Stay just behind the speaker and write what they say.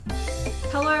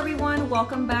Hello everyone,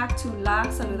 welcome back to La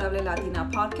Saludable Latina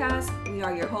podcast. We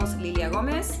are your hosts Lilia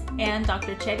Gomez and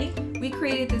Dr. Chetty. We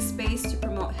created this space to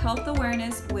promote health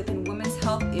awareness within women's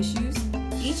health issues.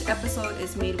 Each episode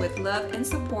is made with love and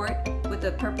support with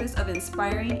the purpose of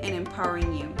inspiring and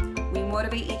empowering you. We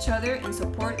motivate each other in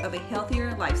support of a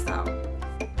healthier lifestyle.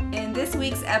 In this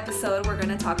week's episode, we're going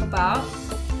to talk about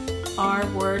our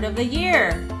word of the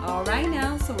year. All right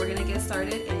now, so we're going to get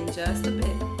started in just a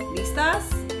bit.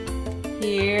 ¿Listas?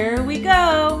 Here we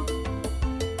go.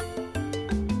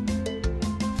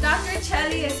 Dr.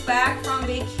 Chelly is back from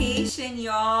vacation,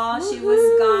 y'all. Woo-hoo. She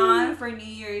was gone for New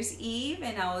Year's Eve,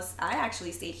 and I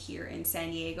actually stayed here in San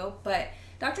Diego. But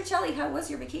Dr. Chelly, how was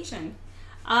your vacation?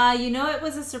 It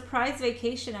was a surprise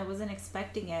vacation. I wasn't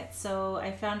expecting it. So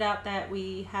I found out that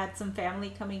we had some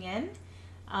family coming in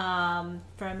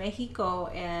from Mexico,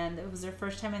 and it was their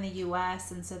first time in the U.S.,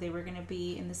 and so they were going to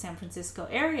be in the San Francisco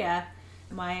area.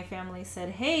 My family said,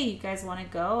 hey, you guys want to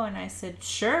go? And I said,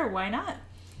 sure, why not?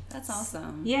 That's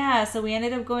awesome. Yeah, so we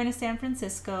ended up going to San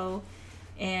Francisco,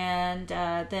 and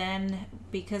then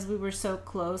because we were so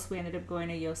close, we ended up going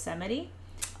to Yosemite.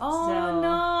 Oh,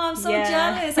 no, I'm so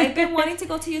jealous. I've been wanting to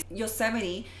go to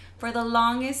Yosemite for the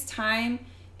longest time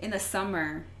in the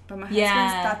summer. But my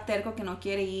husband's está terco que no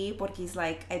quiere ir porque he's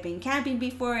like, I've been camping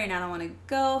before and I don't want to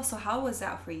go. So how was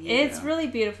that for you? It's really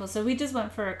beautiful. So we just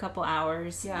went for a couple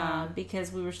hours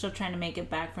because we were still trying to make it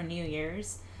back for New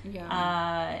Year's.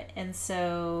 Yeah. And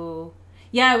so,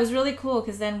 it was really cool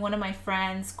because then one of my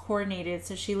friends coordinated.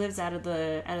 So she lives out of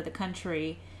the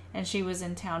country. And she was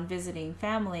in town visiting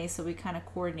family, so we kind of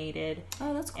coordinated.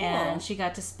 Oh, that's cool. And she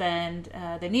got to spend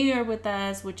the New Year with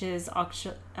us, which is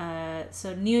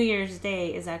so New Year's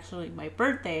Day is actually my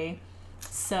birthday.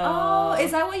 So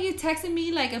is that what you texted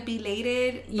me, like a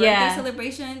belated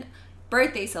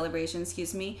birthday celebration,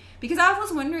 excuse me? Because I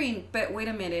was wondering, but wait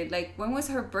a minute, like when was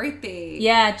her birthday?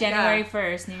 Yeah, January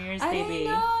 1st, New Year's baby. I didn't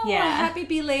know. Yeah. Happy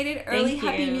belated early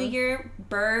Happy New Year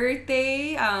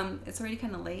birthday. It's already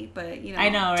kind of late, but I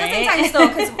know, right? Just in time still,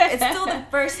 because it's still the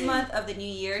first month of the new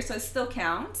year, so it still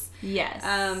counts.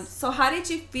 Yes. So how did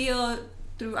you feel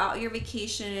throughout your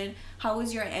vacation? How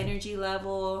was your energy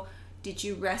level? Did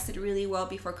you rested really well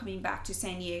before coming back to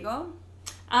San Diego?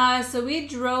 So we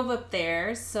drove up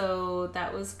there, so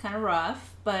that was kind of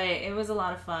rough, but it was a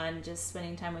lot of fun just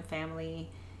spending time with family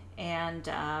and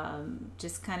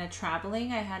just kind of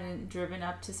traveling. I hadn't driven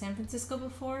up to San Francisco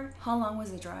before. How long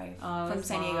was the drive from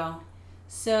San Diego?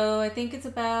 So I think it's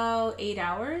about 8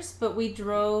 hours, but we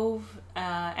drove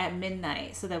at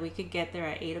midnight so that we could get there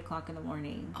at 8 o'clock in the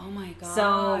morning. Oh my god!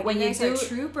 So when you guys are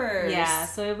troopers,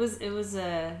 so it was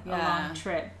a long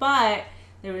trip, but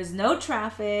there was no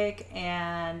traffic,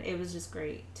 and it was just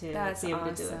great to be able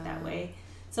to do it that way.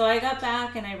 So I got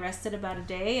back, and I rested about a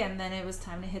day, and then it was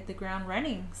time to hit the ground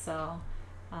running. So,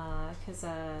 because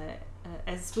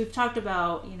as we've talked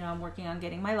about, I'm working on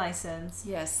getting my license.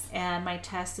 Yes. And my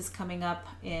test is coming up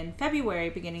in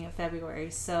February, beginning of February.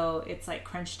 So it's like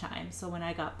crunch time. So when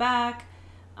I got back,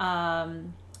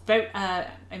 January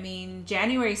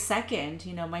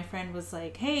 2nd, my friend was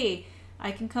like, hey,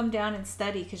 I can come down and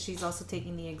study because she's also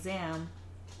taking the exam.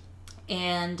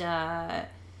 And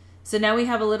so now we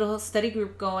have a little study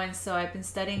group going. So I've been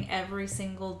studying every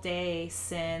single day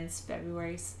since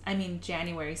January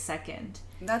 2nd.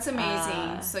 That's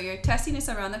amazing. So your testing is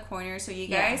around the corner. So you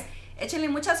guys, échenle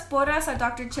muchas porras a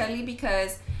Dr. Chelly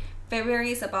because February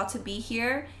is about to be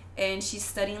here. And she's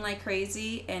studying like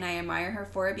crazy. And I admire her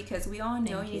for it because we all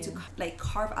know you need to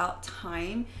carve out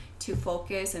time to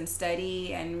focus and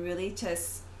study and really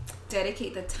just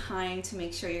dedicate the time to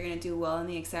make sure you're going to do well in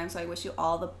the exam. So I wish you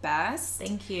all the best.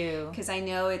 Thank you. Because I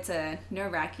know it's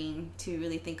nerve-wracking to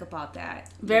really think about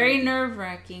that. Very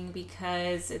nerve-wracking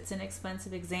because it's an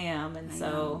expensive exam. And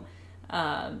so,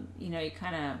 you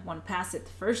kind of want to pass it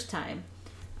the first time.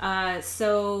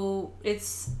 So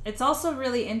it's also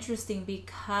really interesting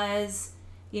because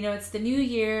it's the new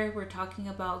year. We're talking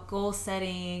about goal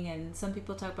setting, and some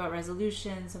people talk about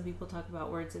resolutions. Some people talk about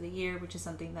words of the year, which is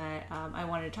something that I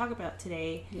wanted to talk about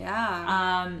today.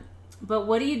 Yeah. But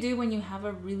what do you do when you have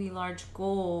a really large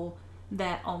goal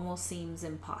that almost seems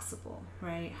impossible,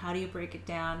 right? How do you break it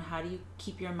down? How do you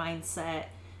keep your mindset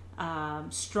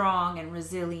strong and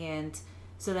resilient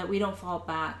so that we don't fall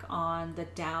back on the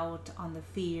doubt, on the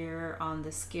fear, on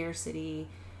the scarcity,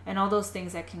 and all those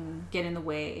things that can get in the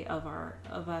way of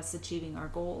us achieving our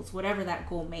goals, whatever that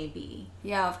goal may be.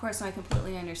 Yeah, of course, I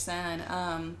completely understand.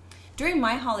 During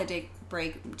my holiday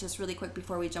break, just really quick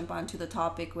before we jump on to the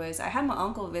topic, was I had my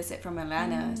uncle visit from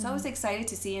Atlanta. So I was excited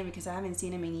to see him because I haven't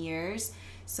seen him in years.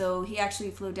 So he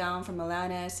actually flew down from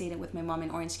Atlanta, stayed with my mom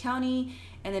in Orange County,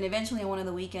 and then eventually on one of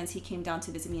the weekends he came down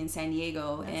to visit me in San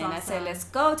Diego. That's awesome. I said, let's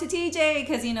go to TJ,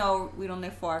 because we don't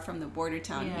live far from the border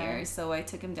town here. So I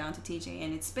took him down to TJ,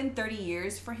 and it's been 30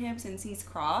 years for him since he's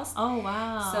crossed. Oh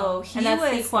wow. So he and that's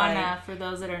was Tijuana, for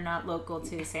those that are not local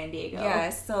to San Diego.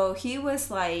 Yes, so he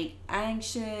was like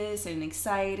anxious and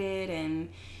excited, and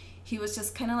he was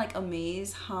just kind of like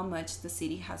amazed how much the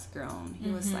city has grown.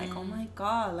 He was like, oh my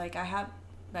God,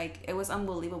 it was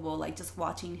unbelievable, like just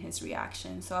watching his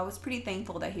reaction. So I was pretty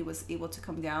thankful that he was able to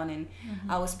come down, and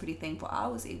I was pretty thankful I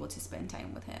was able to spend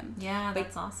time with him. Yeah,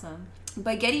 that's awesome.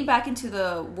 But getting back into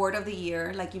the word of the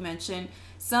year, like you mentioned,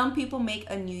 some people make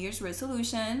a New Year's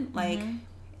resolution, like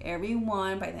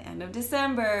everyone by the end of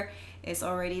December is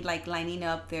already like lining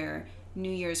up their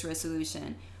New Year's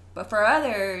resolution. But for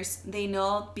others, they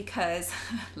know, because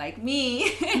like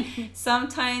me,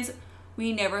 sometimes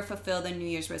we never fulfill the New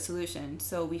Year's resolution.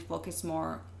 So we focus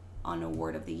more on a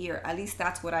word of the year. At least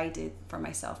that's what I did for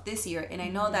myself this year. And I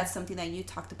know that's something that you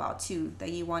talked about too,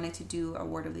 that you wanted to do a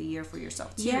word of the year for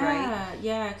yourself too, right?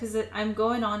 Yeah, because I'm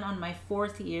going on my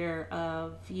 4th year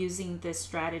of using this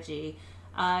strategy.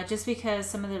 Just because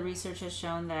some of the research has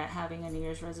shown that having a New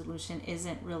Year's resolution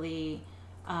isn't really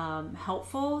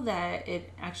helpful, that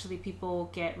it actually, people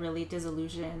get really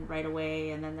disillusioned right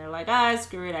away, and then they're like,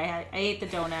 screw it, I ate the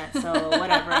donut, so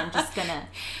whatever, I'm just gonna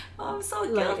I'm so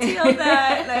guilty of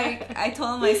that. Like, I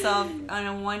told myself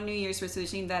on one New Year's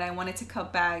resolution that I wanted to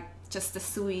cut back just the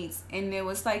sweets, and it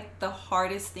was like the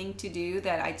hardest thing to do,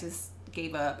 that I just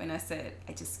gave up, and I said,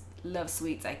 I just love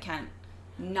sweets, I can't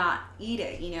not eat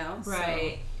it,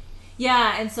 right? So.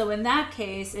 Yeah, and so in that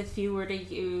case, if you were to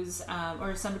use,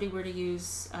 or somebody were to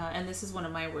use, and this is one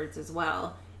of my words as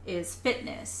well, is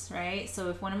fitness, right? So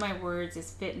if one of my words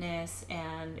is fitness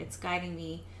and it's guiding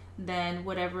me, then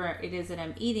whatever it is that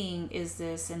I'm eating, is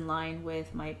this in line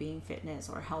with my being fitness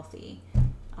or healthy?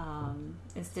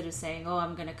 Instead of saying,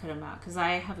 I'm going to cut them out, because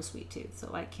I have a sweet tooth, so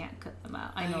I can't cut them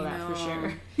out. I know that for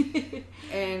sure.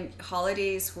 And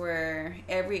holidays were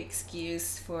every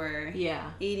excuse for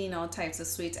eating all types of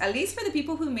sweets. At least for the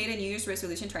people who made a New Year's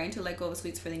resolution trying to let go of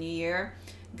sweets for the new year,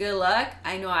 good luck.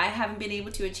 I know I haven't been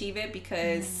able to achieve it,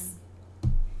 because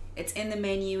it's in the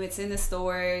menu, it's in the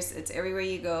stores, it's everywhere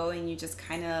you go, and you just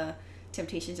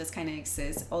temptation just kind of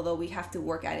exists, although we have to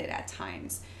work at it at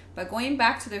times. But going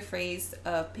back to the phrase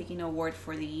of picking a word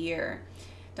for the year,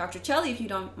 Dr. Chelly, if you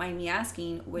don't mind me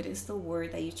asking, what is the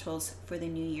word that you chose for the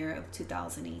new year of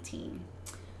 2018?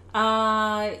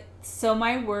 So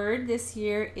my word this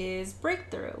year is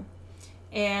breakthrough.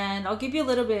 And I'll give you a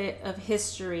little bit of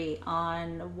history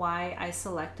on why I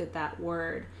selected that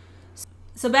word.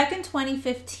 So back in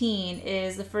 2015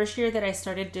 is the first year that I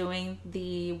started doing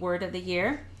the word of the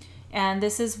year. And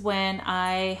this is when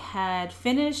I had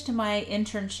finished my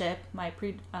internship, my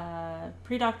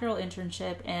pre-doctoral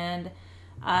internship, and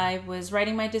I was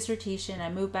writing my dissertation. I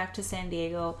moved back to San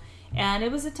Diego, and it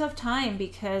was a tough time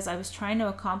because I was trying to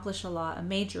accomplish a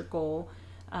major goal,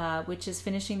 which is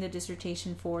finishing the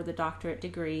dissertation for the doctorate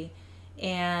degree,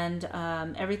 and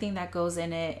everything that goes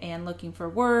in it, and looking for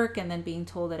work, and then being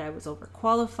told that I was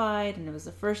overqualified, and it was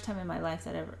the first time in my life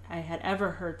that I had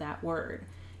ever heard that word.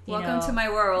 Welcome to my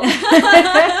world.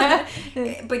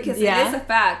 Because it is a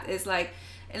fact. It's like,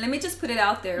 and let me just put it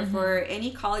out there for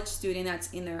any college student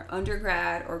that's in their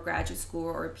undergrad or graduate school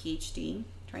or a PhD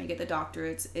trying to get the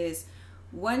doctorates, is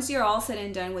once you're all said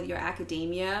and done with your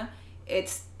academia,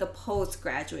 it's the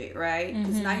postgraduate, right?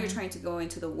 Because now you're trying to go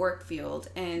into the work field,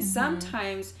 and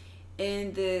sometimes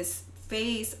in this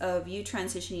phase of you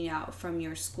transitioning out from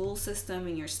your school system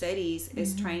and your studies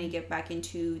is trying to get back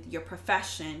into your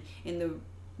profession in the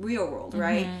real world,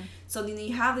 right? So then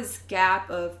you have this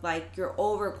gap of like, you're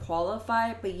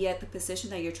overqualified, but yet the position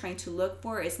that you're trying to look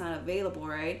for is not available,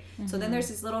 right? So then there's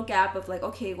this little gap of like,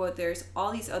 okay, well, there's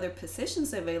all these other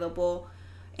positions available,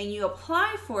 and you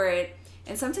apply for it,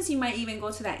 and sometimes you might even go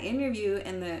to that interview,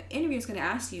 and the interview is going to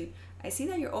ask you, I see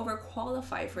that you're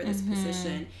overqualified for this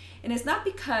position. And it's not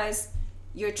because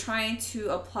you're trying to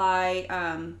apply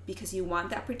because you want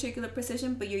that particular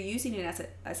position, but you're using it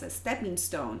as a stepping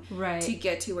stone to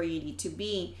get to where you need to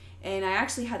be. And I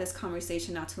actually had this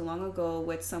conversation not too long ago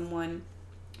with someone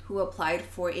who applied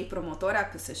for a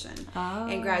promotora position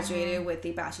and graduated with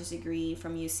a bachelor's degree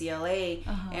from UCLA.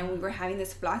 And we were having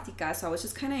this plática, so I was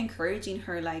just kind of encouraging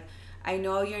her, like, I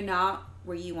know you're not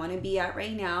where you want to be at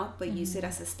right now, but use it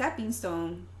as a stepping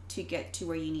stone to get to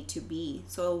where you need to be.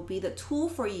 So it'll be the tool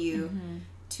for you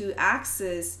to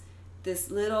access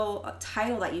this little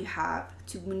title that you have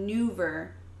to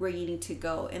maneuver where you need to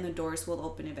go, and the doors will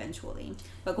open eventually.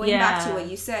 But going back to what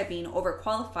you said, being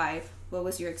overqualified, what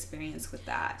was your experience with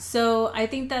that? So I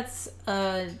think that's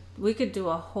we could do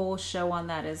a whole show on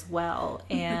that as well.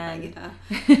 And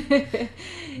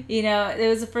you know, it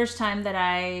was the first time that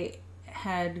I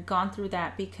had gone through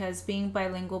that, because being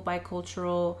bilingual,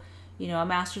 bicultural, you know, a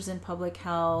master's in public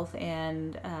health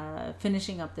and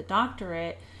finishing up the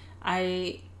doctorate,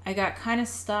 I got kind of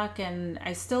stuck, and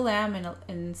I still am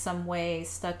in some way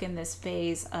stuck in this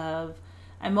phase of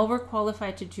I'm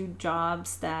overqualified to do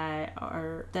jobs that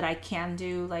I can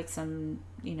do, like some,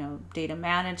 you know, data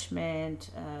management,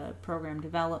 program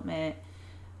development.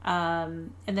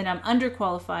 And then I'm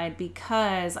underqualified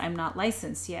because I'm not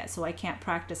licensed yet. So I can't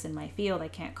practice in my field. I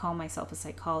can't call myself a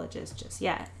psychologist just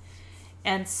yet.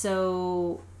 And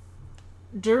so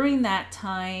during that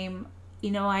time,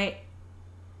 you know, I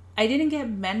didn't get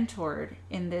mentored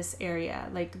in this area.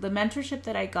 Like, the mentorship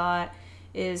that I got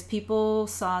is people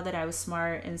saw that I was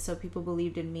smart, and so people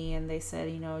believed in me, and they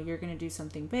said, you know, you're going to do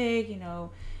something big, you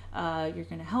know, you're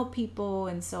going to help people.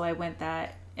 And so I went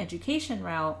that education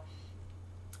route,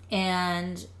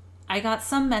 and I got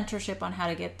some mentorship on how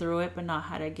to get through it, but not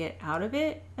how to get out of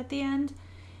it at the end.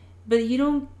 But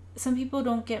some people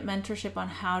don't get mentorship on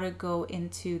how to go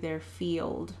into their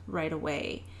field right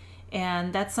away.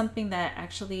 And that's something that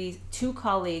actually 2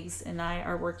 colleagues and I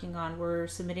are working on. We're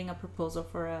submitting a proposal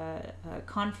for a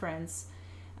conference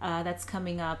that's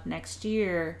coming up next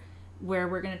year, where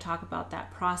we're going to talk about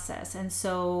that process. And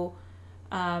so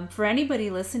for anybody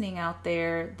listening out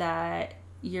there that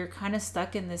you're kind of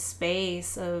stuck in this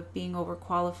space of being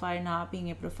overqualified, not being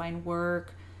able to find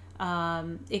work,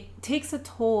 it takes a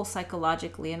toll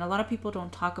psychologically. And a lot of people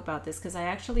don't talk about this, because I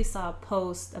actually saw a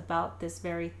post about this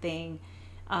very thing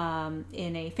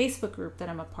in a Facebook group that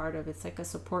I'm a part of. It's like a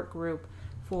support group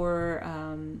for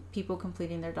people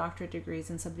completing their doctorate degrees,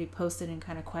 and somebody posted and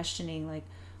kind of questioning, like,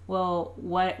 well,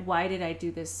 why did I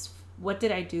do this? What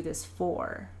did I do this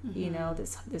for? Mm-hmm. You know,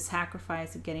 this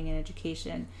sacrifice of getting an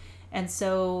education. And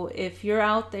so if you're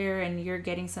out there and you're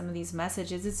getting some of these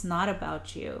messages, it's not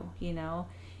about you, you know,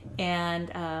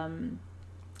 and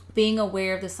being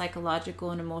aware of the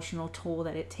psychological and emotional toll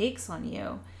that it takes on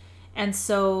you. And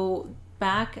so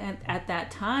back at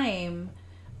that time,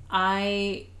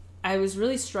 I was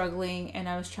really struggling, and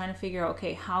I was trying to figure out,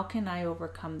 okay, how can I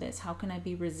overcome this? How can I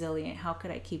be resilient? How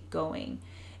could I keep going?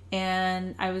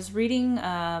 And I was reading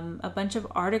a bunch of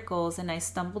articles, and I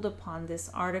stumbled upon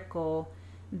this article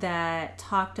that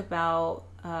talked about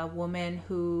a woman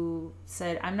who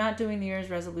said, I'm not doing New Year's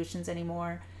resolutions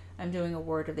anymore. I'm doing a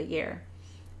word of the year.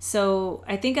 So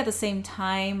I think at the same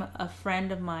time, a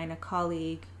friend of mine, a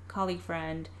colleague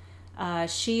friend,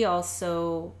 she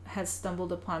also has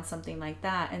stumbled upon something like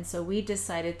that. And so we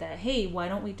decided that, hey, why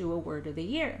don't we do a word of the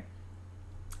year?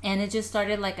 And it just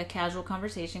started like a casual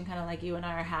conversation, kind of like you and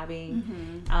I are having.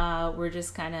 Mm-hmm. We're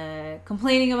just kind of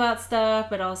complaining about stuff,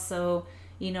 but also,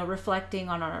 you know, reflecting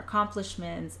on our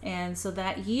accomplishments. And so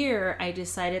that year I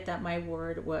decided that my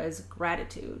word was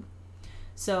gratitude.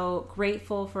 So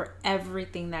grateful for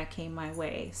everything that came my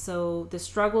way. So the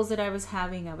struggles that I was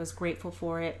having, I was grateful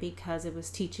for it, because it was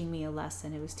teaching me a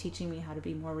lesson. It was teaching me how to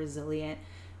be more resilient,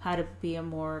 how to be a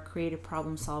more creative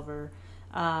problem solver.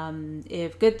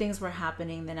 If good things were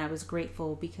happening, then I was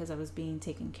grateful because I was being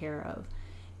taken care of.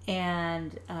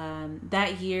 And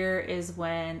that year is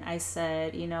when I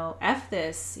said, you know, F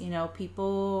this, you know,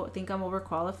 people think I'm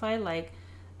overqualified. Like,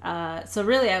 so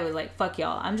really I was like, fuck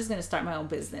y'all, I'm just going to start my own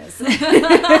business. Welcome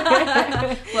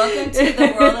to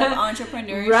the world of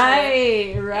entrepreneurship.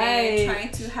 Right. And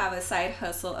trying to have a side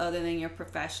hustle other than your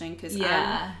profession. Because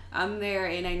I'm there,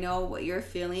 and I know what you're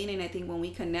feeling. And I think when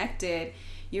we connected,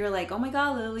 you're like, oh my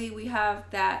God, Lily, we have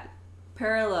that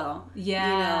parallel,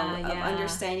 of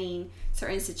understanding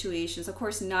certain situations. Of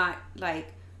course, not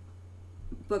like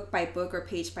book by book or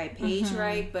page by page, mm-hmm.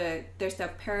 right? But there's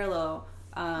that parallel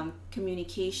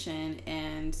communication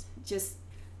and just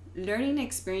learning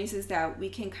experiences that we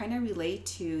can kind of relate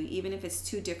to, even if it's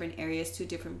 2 different areas, 2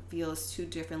 different fields, 2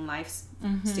 different life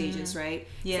mm-hmm. stages, right?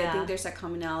 Yeah. So I think there's a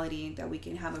commonality that we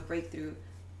can have a breakthrough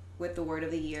with the word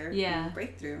of the year. Yeah.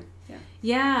 Breakthrough.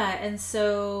 Yeah. And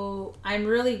so I'm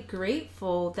really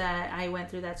grateful that I went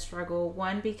through that struggle.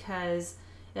 1, because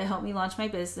it helped me launch my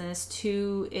business.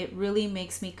 2, it really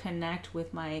makes me connect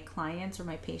with my clients or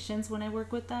my patients when I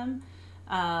work with them.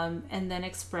 And then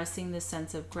expressing the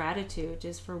sense of gratitude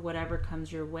just for whatever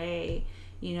comes your way.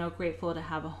 You know, grateful to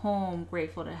have a home,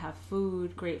 grateful to have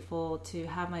food, grateful to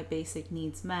have my basic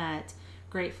needs met,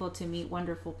 grateful to meet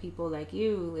wonderful people like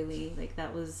you, Lily. Like,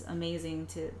 that was amazing,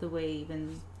 to the way,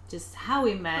 even just how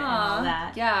we met and all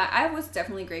that. Yeah, I was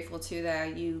definitely grateful too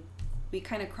that we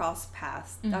kind of crossed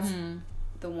paths. That's mm-hmm.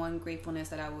 the one gratefulness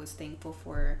that I was thankful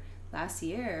for last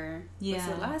year. Yeah. Was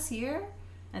it last year?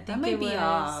 I think it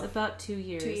was about 2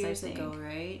 years. 2 years ago,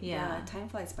 right? Yeah. Time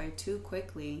flies by too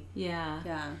quickly. Yeah.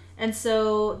 Yeah. And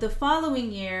so the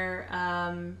following year,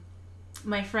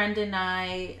 my friend and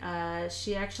I,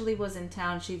 she actually was in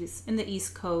town. She was in the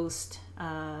East Coast,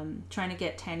 trying to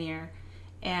get tenure.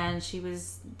 And she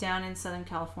was down in Southern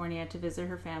California to visit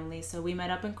her family. So we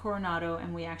met up in Coronado,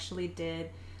 and we actually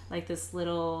did like this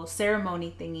little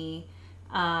ceremony thingy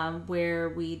where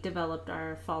we developed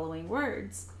our following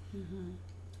words. Mm-hmm.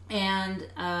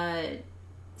 And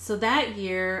so that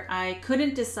year I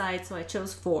couldn't decide, so I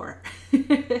chose 4.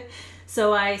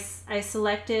 So I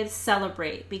selected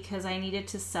celebrate, because I needed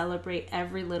to celebrate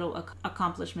every little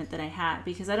accomplishment that I had.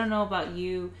 Because I don't know about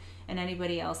you and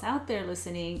anybody else out there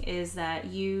listening, is that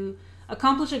you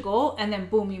accomplish a goal and then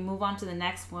boom, you move on to the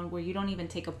next one where you don't even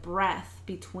take a breath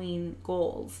between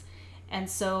goals. And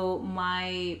so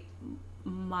my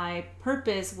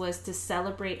purpose was to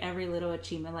celebrate every little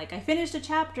achievement. Like, I finished a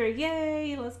chapter,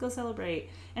 yay, let's go celebrate.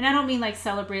 And I don't mean like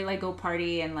celebrate, like go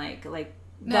party and like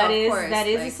no, that is like,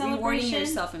 a celebration. Rewarding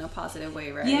yourself in a positive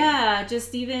way, right? Yeah,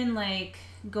 just even like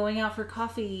going out for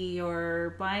coffee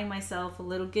or buying myself a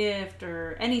little gift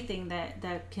or anything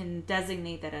that can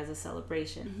designate that as a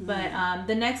celebration. Mm-hmm. But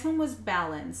the next one was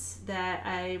balance, that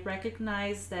I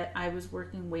recognized that I was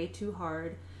working way too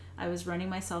hard. I was running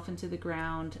myself into the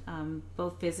ground,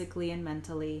 both physically and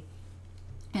mentally.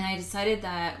 And I decided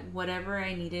that whatever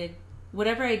I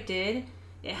did,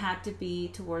 it had to be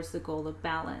towards the goal of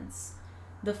balance.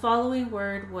 The following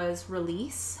word was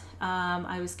release.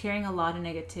 I was carrying a lot of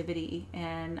negativity,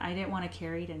 and I didn't want to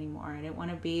carry it anymore. I didn't want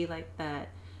to be like that,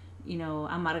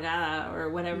 amargada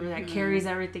or whatever, that carries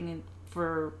everything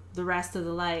for the rest of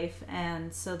the life.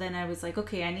 And so then I was like,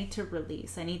 okay, I need to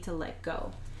release. I need to let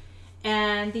go.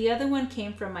 And the other one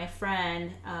came from my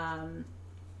friend,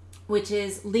 which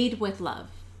is lead with love.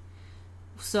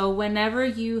 So whenever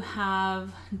you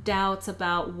have doubts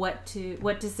about what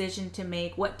decision to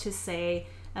make, what to say,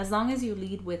 as long as you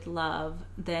lead with love,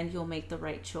 then you'll make the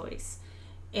right choice.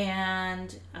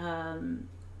 And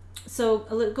so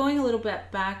going a little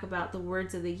bit back about the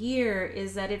words of the year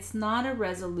is that it's not a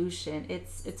resolution.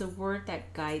 It's a word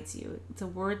that guides you. It's a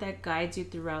word that guides you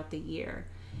throughout the year.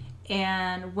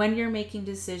 And when you're making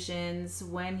decisions,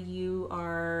 when you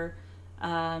are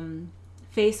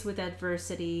faced with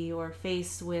adversity or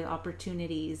faced with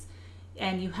opportunities,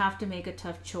 and you have to make a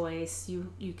tough choice,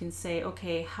 you can say,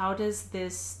 okay, how does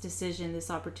this decision,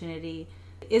 this opportunity,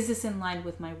 is this in line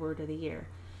with my word of the year?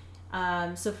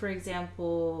 So for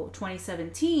example,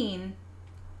 2017,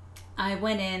 I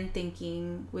went in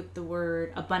thinking with the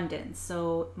word abundance.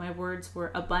 So my words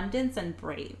were abundance and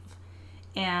brave.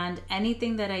 And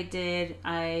anything that I did,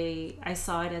 I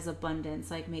saw it as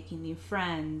abundance, like making new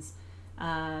friends,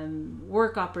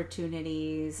 work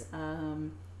opportunities,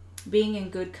 being in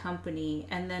good company.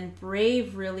 And then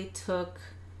brave really took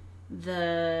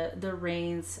the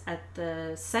reins at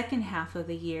the second half of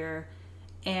the year.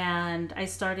 And I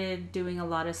started doing a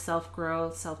lot of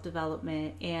self-growth,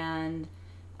 self-development, and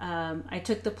I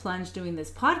took the plunge doing this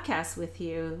podcast with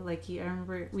you. Like, I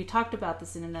remember we talked about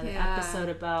this in another episode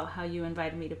about how you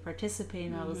invited me to participate,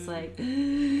 and I was like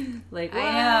what?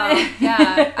 I know,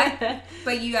 yeah.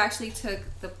 But you actually took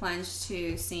the plunge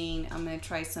to saying, I'm going to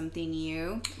try something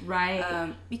new.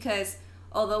 Right. Because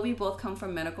although we both come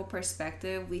from medical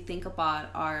perspective, we think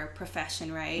about our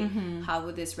profession, right? Mm-hmm. How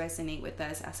would this resonate with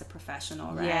us as a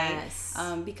professional, right? Yes.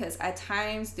 Because at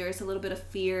times there's a little bit of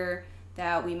fear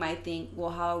that we might think, well,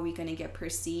 how are we going to get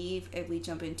perceived if we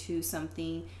jump into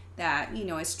something that,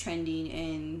 is trending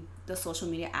in the social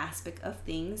media aspect of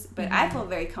things. But I felt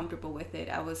very comfortable with it.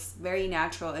 I was very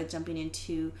natural at jumping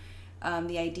into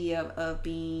the idea of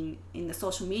being in the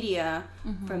social media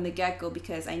from the get-go,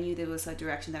 because I knew there was a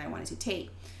direction that I wanted to take.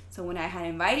 So when I had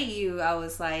invited you, I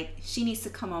was like, she needs to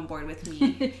come on board with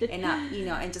me and not,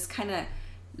 and just kind of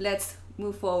let's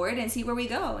move forward and see where we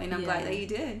go. And I'm glad that you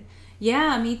did.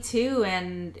 Yeah, me too.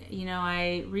 And,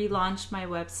 I relaunched my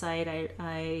website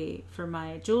I for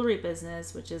my jewelry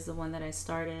business, which is the one that I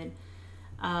started.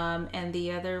 And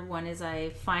the other one is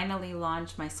I finally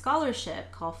launched my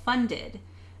scholarship called Funded.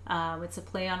 It's a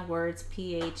play on words,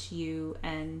 PHUNDED,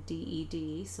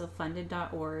 so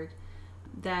funded.org.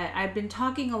 That I've been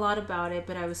talking a lot about it,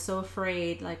 but I was so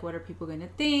afraid, like, what are people going to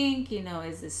think?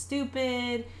 Is this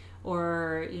stupid?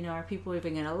 Or, are people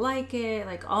even going to like it?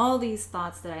 Like, all these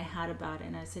thoughts that I had about it.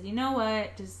 And I said, you know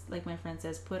what? Just like my friend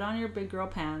says, put on your big girl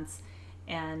pants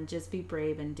and just be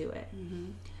brave and do it.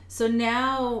 Mm-hmm. So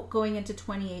now going into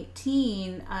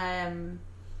 2018,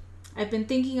 I've been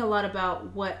thinking a lot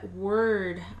about what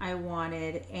word I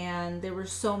wanted, and there were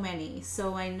so many.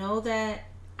 So I know that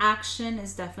action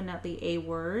is definitely a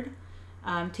word.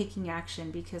 Taking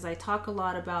action, because I talk a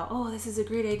lot about, oh, this is a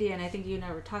great idea, and I think you and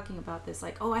I were talking about this,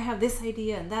 like, oh, I have this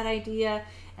idea and that idea,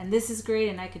 and this is great,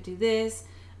 and I could do this,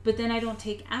 but then I don't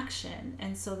take action,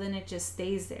 and so then it just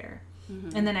stays there.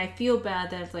 And then I feel bad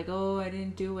that it's like, oh, I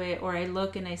didn't do it, or I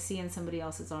look and I see and somebody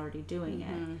else is already doing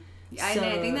it. So,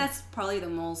 I think that's probably the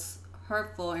most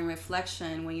hurtful in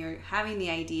reflection, when you're having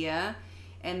the idea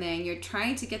and then you're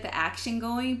trying to get the action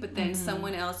going, but then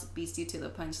someone else beats you to the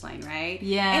punchline, right?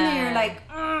 Yeah. And then you're like,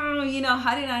 oh,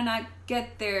 how did I not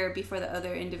get there before the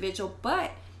other individual?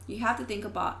 But you have to think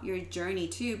about your journey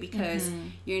too, because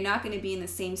you're not going to be in the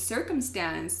same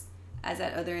circumstance as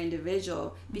that other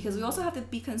individual, because we also have to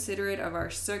be considerate of our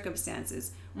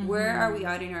circumstances. Where are we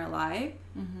at in our life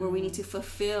where we need to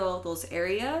fulfill those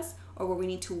areas, or where we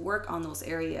need to work on those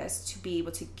areas to be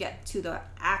able to get to the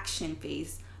action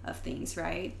phase of things,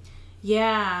 right?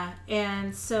 Yeah.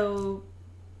 And so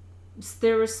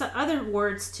there were some other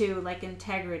words too, like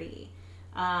integrity,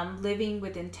 living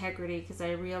with integrity, because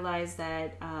I realized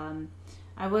that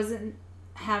I wasn't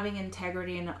having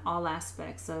integrity in all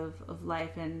aspects of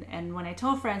life, and when I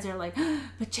told friends, they're like,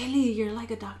 but Jelly, you're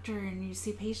like a doctor and you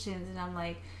see patients, and I'm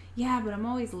like, yeah, but I'm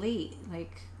always late.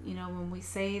 Like, when we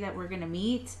say that we're gonna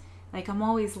meet, like, I'm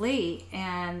always late,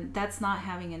 and that's not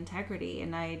having integrity.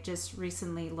 And I just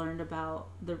recently learned about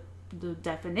the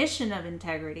definition of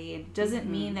integrity. It doesn't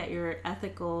mean that you're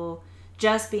ethical,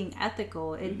 just being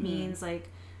ethical. It means, like,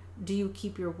 do you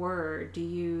keep your word? Do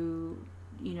you,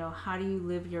 how do you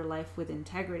live your life with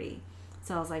integrity?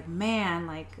 So I was like, man,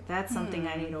 like, that's something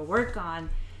I need to work on.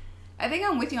 I think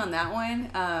I'm with you on that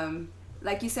one.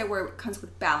 Like you said, where it comes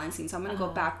with balancing. So I'm going to go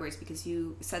backwards, because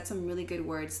you said some really good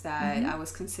words that I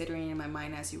was considering in my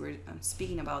mind as you were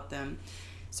speaking about them.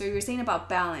 So you were saying about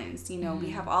balance. We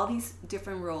have all these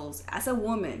different roles as a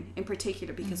woman in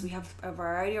particular, because we have a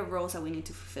variety of roles that we need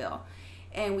to fulfill.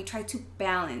 And we try to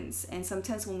balance. And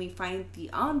sometimes when we find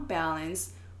the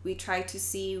unbalance, we try to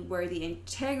see where the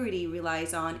integrity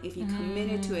relies on if you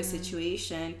committed to a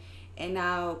situation. And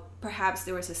now perhaps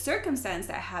there was a circumstance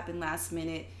that happened last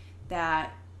minute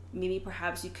that maybe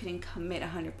perhaps you couldn't commit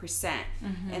 100%.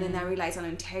 And then that relies on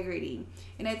integrity.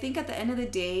 And I think at the end of the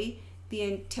day, the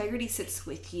integrity sits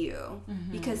with you,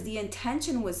 because the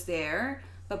intention was there,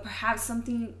 but perhaps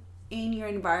something in your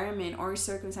environment or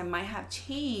circumstance might have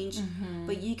changed,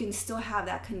 but you can still have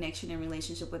that connection and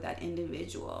relationship with that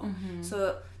individual.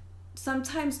 So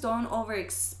sometimes don't over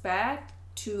expect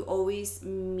to always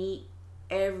meet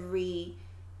every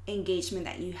engagement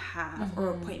that you have or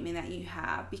appointment that you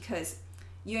have, because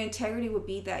your integrity would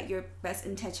be that your best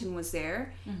intention was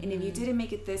there, and if you didn't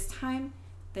make it this time,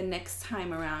 the next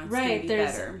time around it's gonna be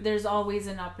better. There's always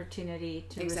an opportunity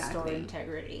to restore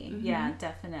integrity. Yeah,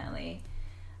 definitely.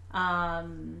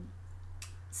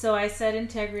 So I said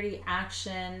integrity,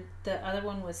 action. The other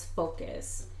one was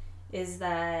focus. Is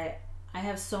that I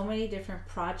have so many different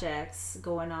projects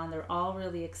going on. They're all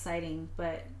really exciting,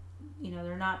 but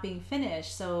they're not being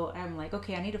finished. So I'm like,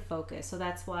 okay, I need to focus. So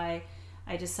that's why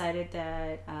I decided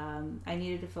that I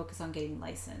needed to focus on getting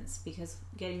licensed, because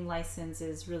getting licensed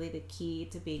is really the key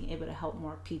to being able to help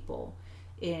more people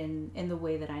in the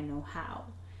way that I know how.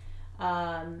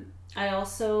 I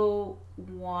also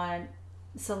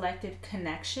selected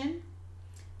connection,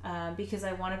 because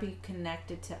I want to be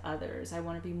connected to others. I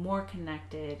want to be more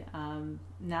connected.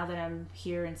 Now that I'm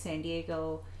here in San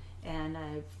Diego and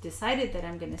I've decided that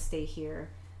I'm going to stay here,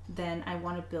 then I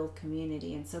want to build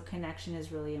community. And so connection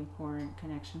is really important.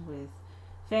 Connection with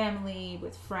family,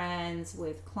 with friends,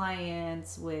 with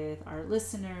clients, with our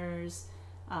listeners,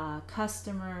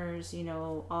 customers,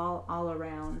 all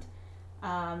around.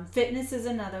 Fitness is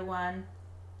another one.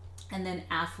 And then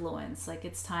affluence. Like,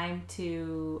 it's time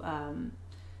to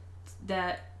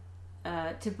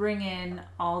to bring in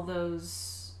all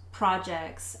those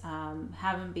projects,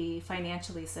 have them be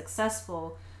financially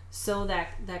successful, so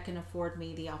that can afford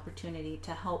me the opportunity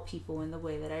to help people in the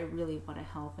way that I really want to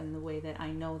help, in the way that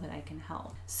I know that I can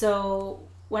help. So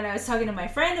when I was talking to my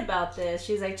friend about this,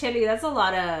 she's like, Chili, that's a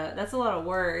lot of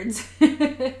words.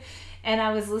 And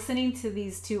I was listening to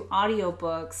these two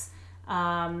audiobooks.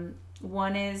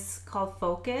 One is called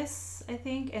Focus, I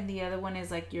think, and the other one is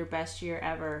like Your Best Year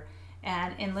Ever.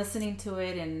 And in listening to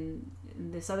it, and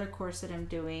this other course that I'm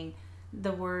doing,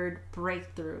 the word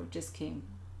breakthrough just came,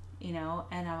 and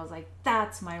I was like,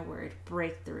 that's my word,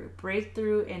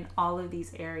 breakthrough in all of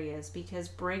these areas, because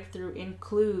breakthrough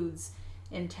includes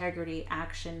integrity,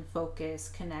 action, focus,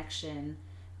 connection,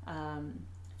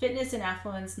 fitness and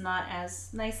affluence, not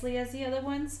as nicely as the other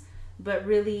ones, but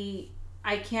really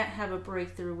I can't have a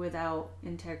breakthrough without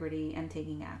integrity and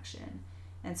taking action.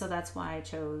 And so that's why I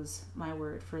chose my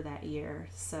word for that year.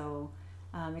 So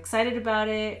I'm excited about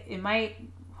it.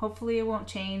 Hopefully it won't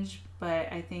change,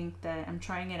 but I think that I'm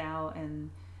trying it out, and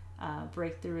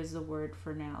breakthrough is the word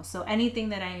for now. So any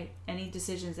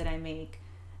decisions that I make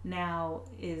now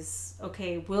is,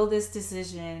 okay, will this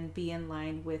decision be in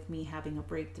line with me having a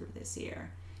breakthrough this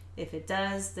year? If it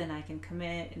does, then I can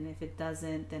commit, and if it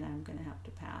doesn't, then I'm going to have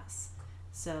to pass.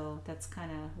 So that's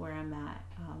kind of where I'm at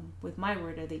with my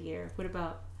word of the year. What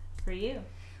about for you?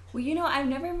 Well, I've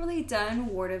never really done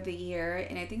word of the year,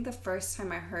 and I think the first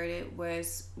time I heard it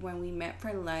was when we met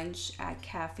for lunch at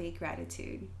Cafe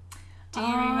Gratitude. Do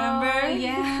you remember?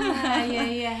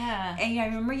 Yeah. And I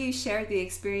remember you shared the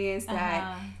experience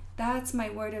that that's my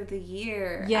word of the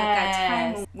year at that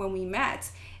time when we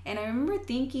met. And I remember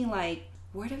thinking, like,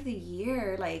 word of the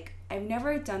year, like, I've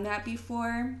never done that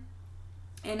before.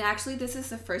 And actually, this is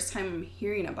the first time I'm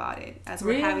hearing about it as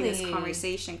we're having this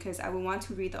conversation, because I would want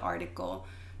to read the article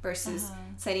versus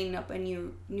setting up a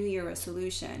New Year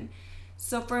resolution.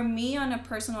 So for me, on a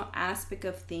personal aspect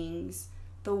of things,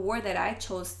 the word that I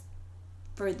chose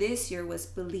for this year was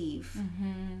believe.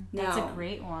 That's a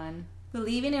great one.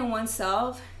 Believing in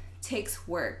oneself takes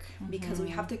work, because we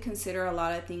have to consider a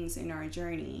lot of things in our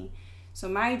journey. So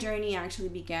my journey actually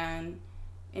began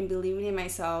in believing in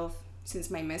myself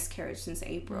since my miscarriage, since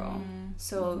April.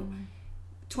 So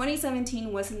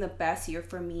 2017 wasn't the best year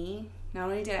for me. Not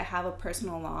only did I have a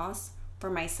personal loss for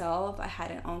myself, I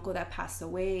had an uncle that passed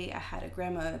away, I had a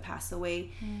grandma that passed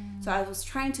away. So I was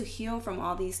trying to heal from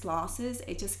all these losses.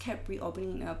 It just kept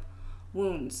reopening up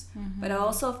wounds. But I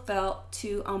also felt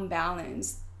too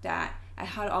unbalanced, that I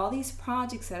had all these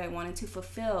projects that I wanted to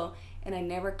fulfill, and I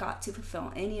never got to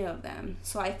fulfill any of them.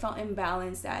 So I felt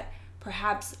imbalanced, that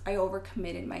perhaps I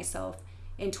overcommitted myself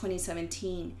in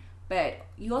 2017. But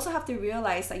you also have to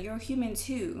realize that you're human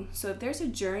too. So if there's a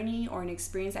journey or an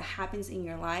experience that happens in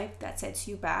your life that sets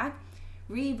you back,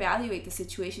 reevaluate the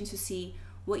situation to see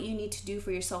what you need to do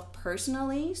for yourself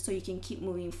personally so you can keep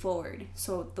moving forward.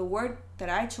 So the word that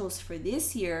I chose for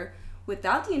this year,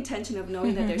 without the intention of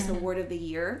knowing that there's a word of the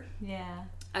year,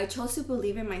 I chose to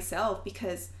believe in myself,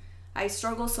 because I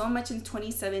struggled so much in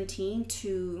 2017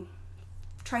 to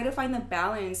try to find the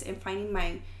balance and finding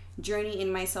my journey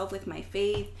in myself with my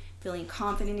faith, feeling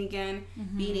confident again,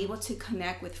 being able to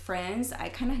connect with friends. I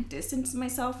kind of distanced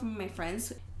myself from my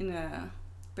friends in a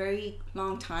very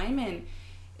long time, and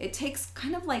it takes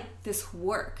kind of like this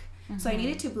work. So I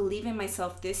needed to believe in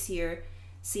myself this year,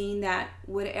 seeing that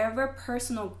whatever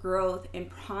personal growth and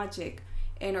project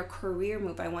and or career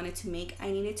move I wanted to make,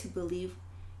 I needed to believe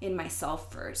in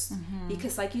myself first.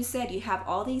 Because like you said, you have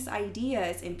all these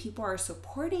ideas and people are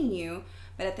supporting you,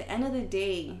 but at the end of the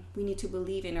day, we need to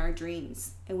believe in our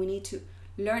dreams, and we need to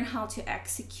learn how to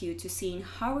execute, to seeing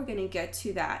how we're going to get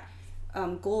to that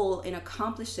goal and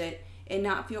accomplish it, and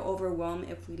not feel overwhelmed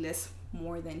if we list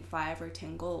more than 5 or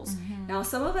 10 goals. Now,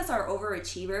 some of us are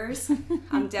overachievers.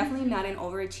 I'm definitely not an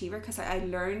overachiever, because I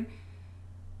learned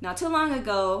not too long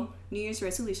ago, New Year's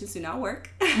resolutions do not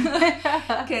work,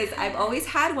 because I've always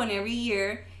had one every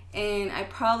year, and I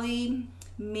probably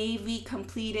maybe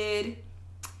completed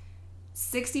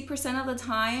 60% of the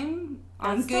time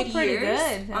on good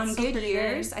years. On good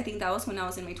years. I think that was when I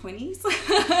was in my 20s.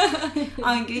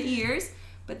 On good years.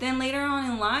 But then later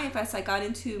on in life, as I got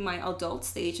into my adult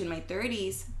stage in my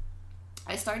 30s,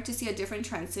 I started to see a different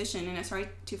transition, and I started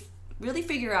to really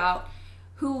figure out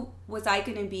who was I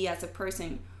going to be as a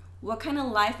person. What kind of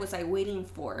life was I waiting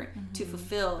for to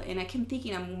fulfill? And I kept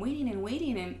thinking, I'm waiting,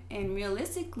 and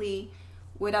realistically,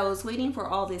 what I was waiting for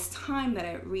all this time that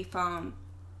I refound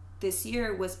this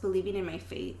year was believing in my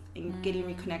faith and getting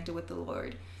reconnected with the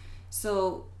Lord.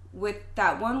 So with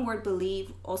that one word,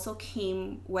 believe, also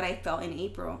came what I felt in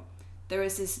April. There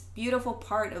was this beautiful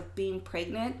part of being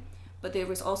pregnant, but there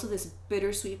was also this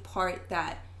bittersweet part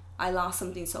that I lost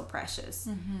something so precious.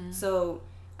 So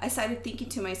I started thinking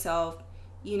to myself,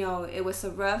 it was a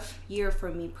rough year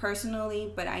for me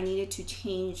personally, but I needed to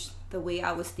change the way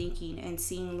I was thinking and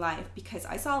seeing life, because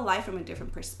I saw life from a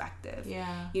different perspective.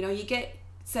 You get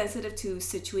sensitive to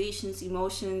situations,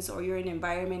 emotions, or you're in an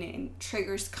environment and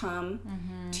triggers come,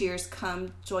 tears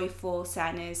come, joyful,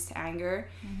 sadness, anger.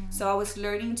 So I was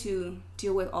learning to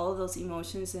deal with all of those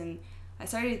emotions, and I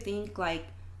started to think like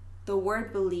the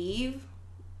word believe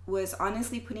was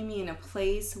honestly putting me in a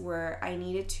place where I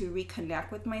needed to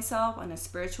reconnect with myself on a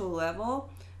spiritual level,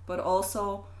 but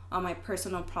also on my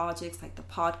personal projects like the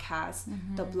podcast,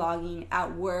 the blogging,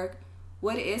 at work.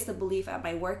 What is the belief at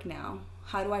my work now?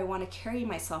 how do I want to carry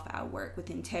myself at work with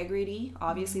integrity?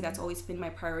 Obviously, that's always been my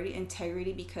priority,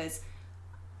 integrity, because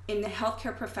in the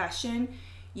healthcare profession,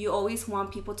 you always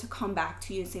want people to come back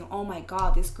to you and say, oh my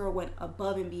God, this girl went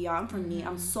above and beyond for me.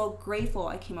 I'm so grateful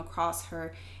I came across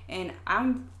her. And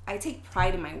I take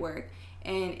pride in my work.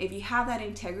 And if you have that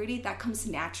integrity, that comes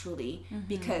naturally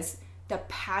because the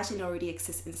passion already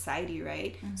exists inside you,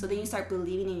 right? So then you start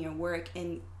believing in your work,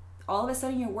 and all of a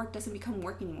sudden your work doesn't become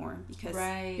work anymore because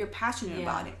you're passionate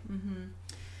about it.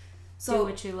 So do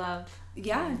what you love.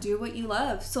 Yeah, do what you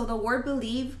love. So the word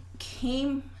believe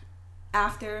came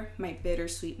after my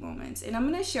bittersweet moments. And I'm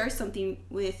going to share something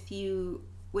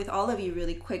with all of you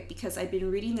really quick, because I've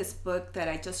been reading this book that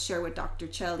I just shared with Dr.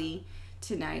 Chelly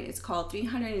tonight. It's called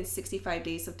 365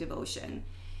 Days of Devotion.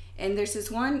 And there's this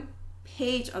one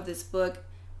page of this book,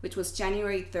 which was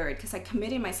January 3rd, because I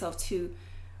committed myself to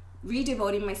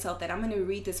redevoting myself that I'm going to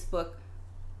read this book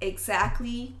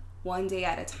exactly one day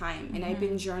at a time. And I've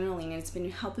been journaling, and it's been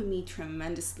helping me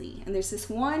tremendously. And there's this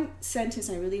one sentence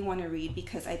I really want to read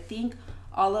because I think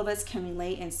all of us can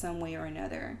relate in some way or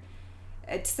another.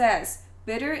 It says,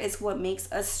 bitter is what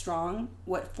makes us strong,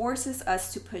 what forces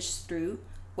us to push through,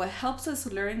 what helps us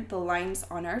learn the lines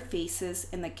on our faces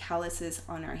and the calluses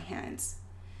on our hands.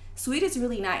 Sweet is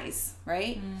really nice,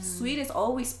 right? Sweet is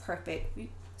always perfect.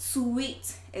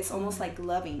 Sweet is almost like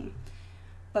loving.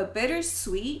 But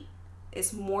bittersweet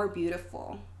is more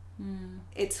beautiful.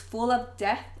 It's full of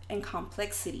depth and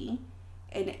complexity,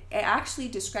 and it actually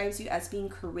describes you as being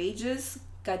courageous,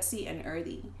 gutsy, and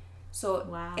earthy.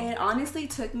 So it honestly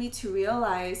took me to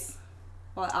realize,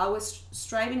 while I was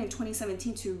striving in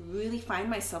 2017 to really find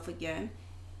myself again,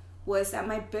 was that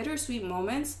my bittersweet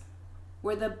moments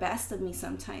were the best of me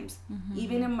sometimes,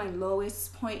 even in my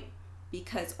lowest point,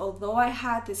 because although I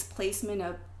had this placement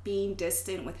of being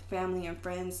distant with family and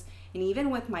friends, and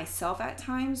even with myself at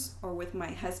times, or with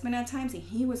my husband at times, and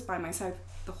he was by my side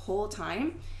the whole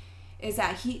time, is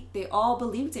that they all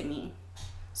believed in me.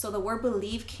 So the word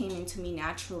believe came into me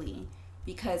naturally,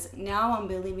 because now I'm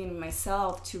believing in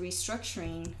myself to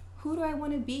restructuring who do I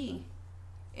want to be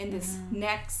in this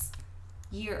next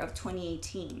year of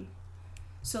 2018.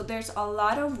 So there's a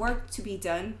lot of work to be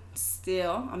done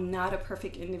still. I'm not a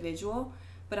perfect individual,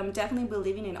 but I'm definitely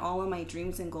believing in all of my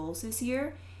dreams and goals this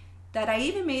year. That I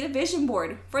even made a vision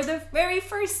board for the very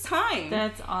first time.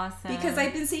 That's awesome. Because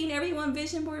I've been seeing everyone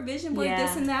vision board, this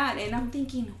and that. And I'm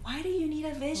thinking, why do you need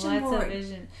a vision board? What's a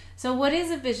vision? So what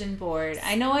is a vision board?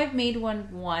 I know I've made one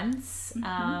once,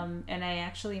 and I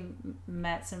actually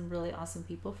met some really awesome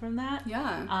people from that.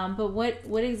 Yeah. But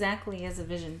what exactly is a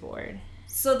vision board?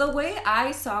 So the way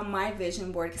I saw my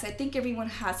vision board, because I think everyone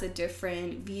has a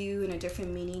different view and a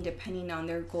different meaning depending on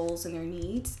their goals and their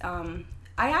needs.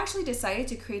 I actually decided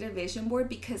to create a vision board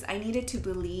because I needed to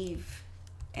believe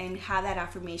and have that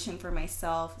affirmation for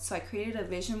myself. So I created a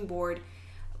vision board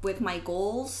with my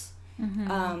goals,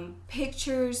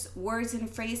 pictures, words and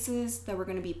phrases that were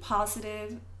going to be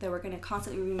positive, that were going to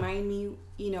constantly remind me,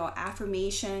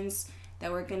 affirmations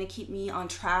that were going to keep me on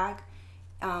track.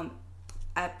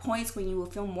 At points when you will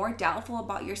feel more doubtful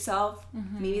about yourself,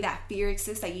 maybe that fear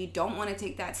exists that you don't want to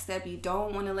take that step, you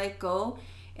don't want to let go.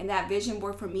 And that vision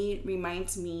board for me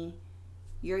reminds me,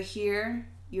 you're here,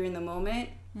 you're in the moment,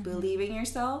 believe in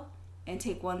yourself, and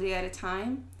take one day at a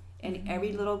time, and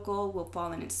every little goal will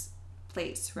fall in its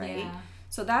place, right? Yeah.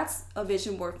 So that's a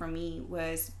vision board for me,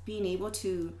 was being able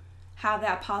to have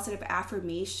that positive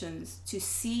affirmations, to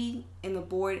see in the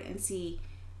board and see,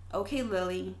 okay,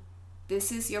 Lily, this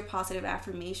is your positive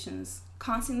affirmations.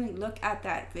 Constantly look at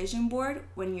that vision board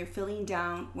when you're feeling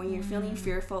down, when you're feeling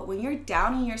fearful, when you're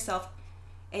doubting yourself,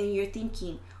 and you're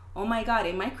thinking, oh my God,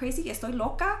 am I crazy? Estoy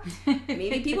loca?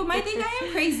 Maybe people might think I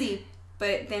am crazy.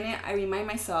 But then I remind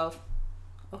myself,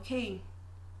 okay,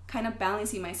 kind of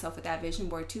balancing myself with that vision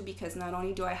board too, because not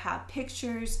only do I have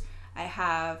pictures, I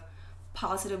have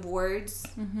positive words,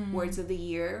 words of the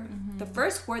year. The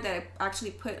first word that I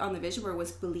actually put on the vision board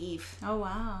was believe. Oh,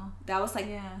 wow. That was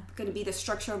going to be the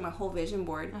structure of my whole vision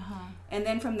board. And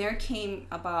then from there came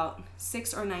about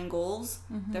 6 or 9 goals.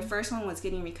 The first one was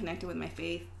getting reconnected with my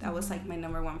faith. That was like my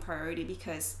number one priority,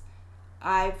 because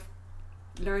I've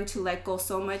learned to let go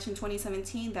so much in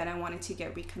 2017 that I wanted to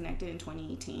get reconnected in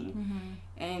 2018.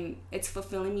 And it's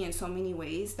fulfilling me in so many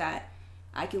ways that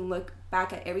I can look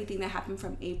back at everything that happened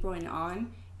from April and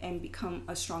on and become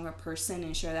a stronger person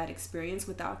and share that experience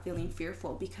without feeling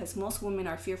fearful, because most women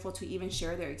are fearful to even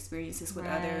share their experiences with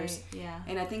others. Yeah.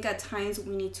 And I think at times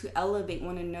we need to elevate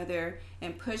one another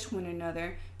and push one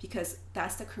another, because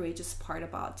that's the courageous part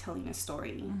about telling a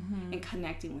story and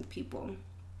connecting with people.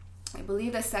 I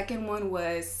believe the second one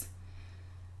was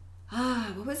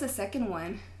What was the second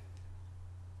one?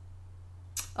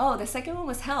 Oh, the second one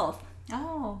was health.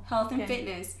 Oh, health and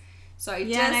fitness. So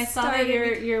and I saw that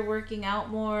you're working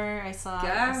out more. I saw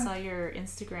your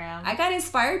Instagram. I got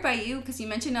inspired by you because you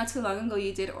mentioned not too long ago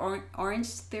you did Orange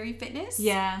Theory Fitness.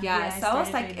 Yeah. So I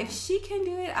was like, if she can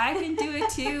do it, I can do it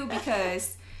too,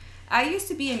 because I used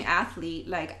to be an athlete.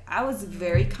 Like, I was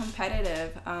very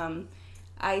competitive.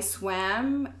 I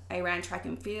swam, I ran track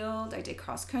and field, I did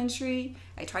cross country.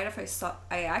 I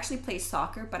actually played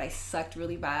soccer, but I sucked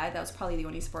really bad. That was probably the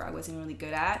only sport I wasn't really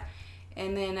good at.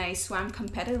 And then I swam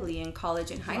competitively in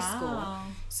college and high school.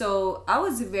 So I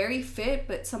was very fit,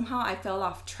 but somehow I fell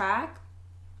off track.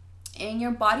 And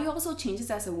your body also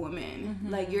changes as a woman.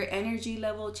 Mm-hmm. Like, your energy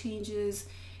level changes,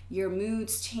 your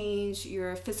moods change,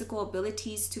 your physical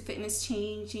abilities to fitness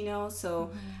change, you know.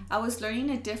 So I was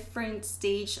learning a different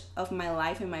stage of my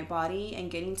life and my body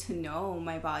and getting to know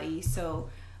my body. So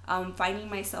finding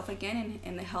myself again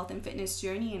in the health and fitness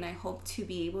journey, and I hope to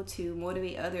be able to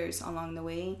motivate others along the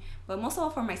way, but most of all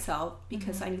for myself,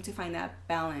 because I need to find that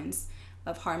balance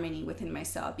of harmony within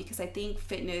myself, because I think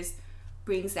fitness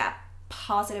brings that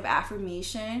positive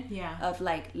affirmation of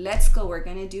like, let's go, we're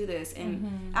gonna do this,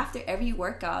 and after every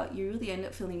workout you really end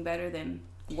up feeling better than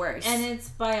worse. And it's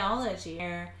biology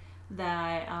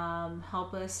that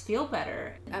help us feel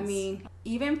better. I mean,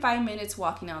 even 5 minutes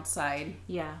walking outside,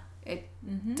 it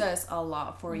does a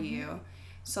lot for you.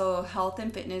 So health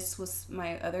and fitness was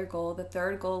my other goal. The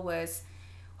third goal was,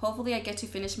 hopefully I get to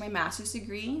finish my master's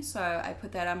degree. So I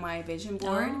put that on my vision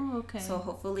board. So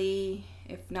hopefully,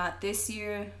 if not this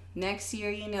year, next year,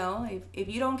 you know, if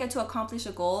you don't get to accomplish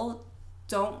a goal,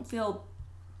 don't feel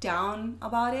down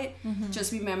about it.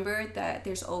 Just remember that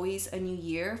there's always a new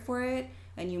year for it,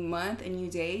 a new month, a new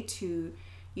day to,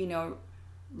 you know,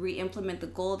 re-implement the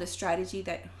goal, the strategy,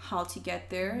 that how to get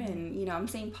there. And, you know, I'm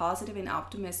saying positive and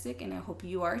optimistic, and I hope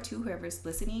you are too, whoever's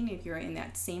listening, if you're in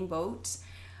that same boat.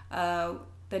 The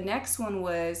next one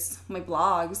was my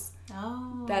blogs,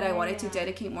 that I wanted to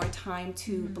dedicate more time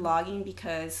to blogging,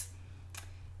 because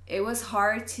it was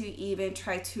hard to even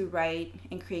try to write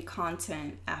and create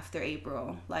content after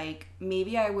April. Like,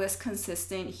 maybe I was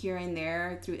consistent here and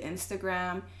there through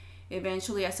Instagram.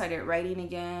 Eventually I started writing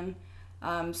again.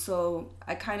 So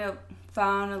I kind of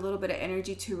found a little bit of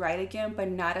energy to write again, but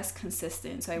not as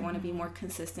consistent. So I want to be more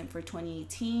consistent for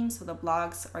 2018. So the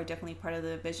blogs are definitely part of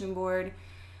the vision board.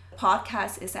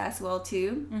 Podcast is as well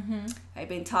too. I've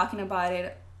been talking about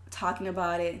it.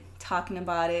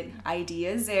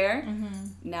 Ideas there.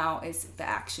 Now it's the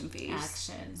action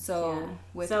phase. So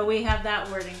we have that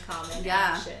word in common.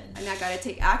 Action. And I gotta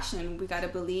take action. We gotta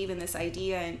believe in this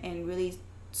idea and really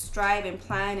strive and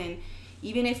plan. And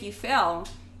even if you fail,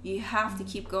 you have to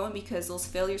keep going, because those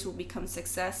failures will become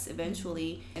success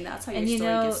eventually, and that's how your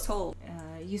story gets told.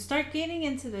 You start getting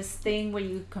into this thing where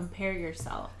you compare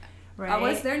yourself. Right. I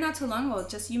was there not too long ago.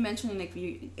 Just you mentioning, like,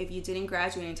 if you didn't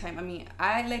graduate in time. I mean,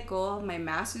 I let go of my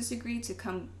master's degree to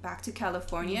come back to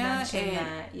California,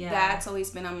 and that's always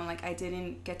been on my, like, I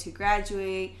didn't get to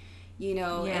graduate, you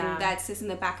know, and that sits in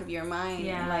the back of your mind.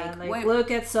 Like look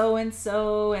at so and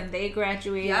so, and they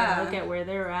graduated. And look at where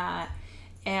they're at.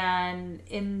 And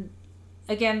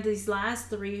again, these last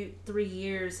three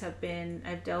years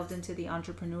I've delved into the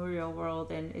entrepreneurial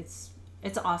world, and it's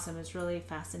awesome. It's really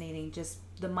fascinating. Just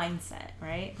the mindset,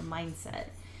 right? The mindset.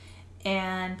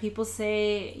 And people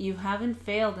say you haven't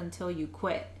failed until you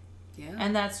quit. Yeah.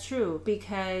 And that's true,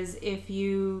 because it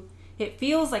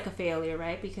feels like a failure,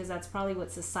 right? Because that's probably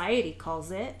what society calls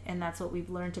it, and that's what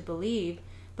we've learned to believe.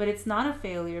 But it's not a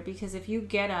failure, because if you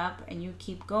get up and you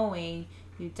keep going,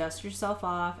 you dust yourself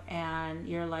off, and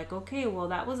you're like, okay, well,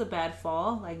 that was a bad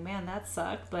fall. Like, man, that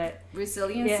sucked. But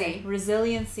resiliency.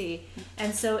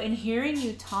 And so in hearing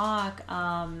you talk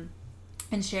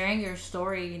and sharing your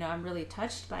story, you know, I'm really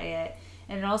touched by it.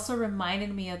 And it also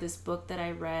reminded me of this book that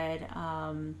I read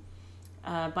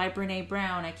by Brene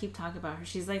Brown. I keep talking about her.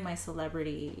 She's like my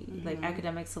celebrity, like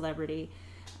academic celebrity.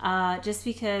 Just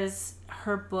because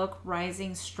her book,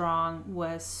 Rising Strong,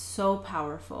 was so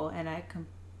powerful, and I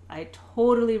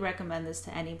totally recommend this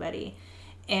to anybody.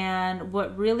 And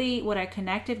what I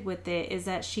connected with it is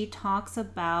that she talks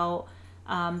about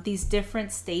these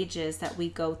different stages that we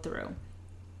go through.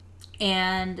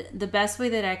 And the best way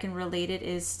that I can relate it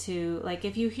is to, like,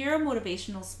 if you hear a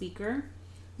motivational speaker,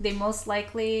 they most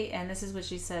likely, and this is what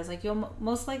she says, like, you'll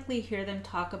most likely hear them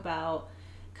talk about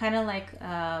kind of like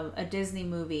a Disney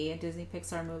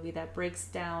Pixar movie that breaks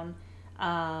down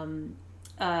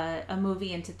a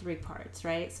movie into three parts,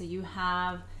 right? So you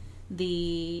have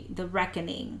the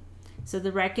reckoning, So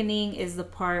the reckoning is the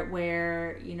part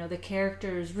where, you know, the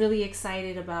character is really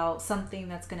excited about something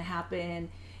that's going to happen,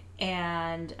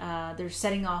 and they're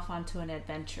setting off onto an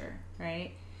adventure,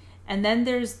 right? And then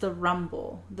there's the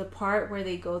rumble, the part where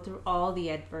they go through all the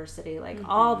adversity, like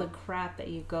all the crap that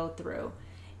you go through.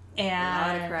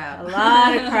 And a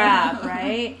lot of crap,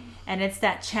 right? And it's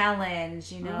that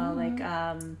challenge, you know, like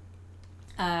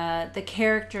the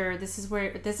character, this is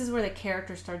where the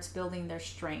character starts building their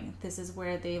strength. This is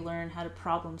where they learn how to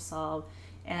problem solve,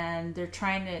 and they're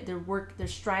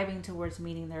striving towards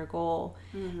meeting their goal.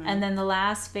 And then the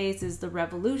last phase is the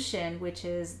revolution, which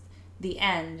is the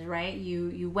end, right?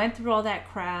 You went through all that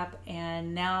crap,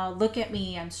 and now look at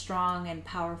me, I'm strong and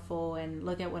powerful, and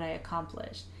look at what I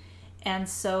accomplished. And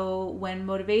so when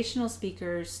motivational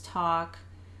speakers talk,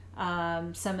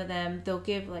 some of them, they'll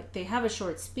give, like, they have a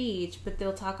short speech, but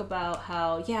they'll talk about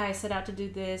how, yeah, I set out to do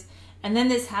this, and then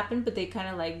this happened, but they kind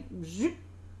of like,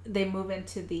 they move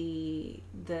into the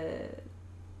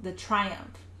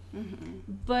triumph.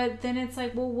 But then it's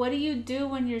like, well, what do you do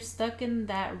when you're stuck in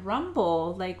that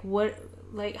rumble? Like,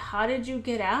 how did you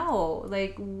get out?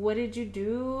 Like, what did you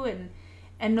do?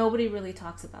 And nobody really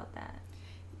talks about that.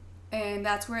 And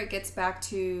that's where it gets back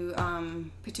to,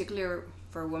 particular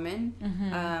for women,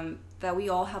 that we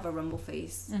all have a rumble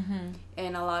phase.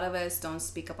 And a lot of us don't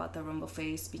speak about the rumble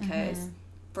phase because,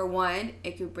 for one,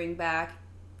 it could bring back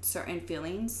certain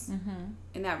feelings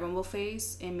in that rumble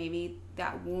phase, and maybe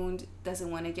that wound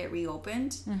doesn't want to get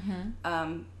reopened.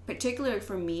 Particularly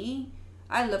for me,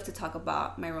 I love to talk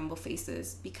about my rumble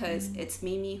phases because it's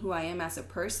made me who I am as a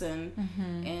person.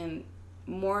 And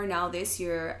more now this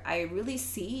year, I really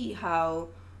see how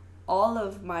all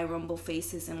of my rumble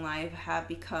phases in life have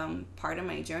become part of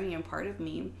my journey and part of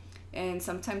me. And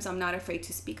sometimes I'm not afraid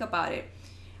to speak about it.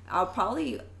 I'll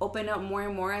probably open up more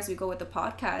and more as we go with the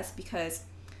podcast, because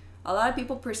a lot of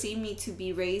people perceive me to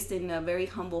be raised in a very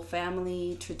humble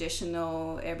family,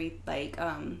 traditional,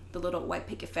 the little white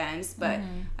picket fence. But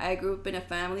I grew up in a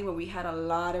family where we had a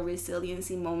lot of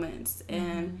resiliency moments.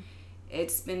 And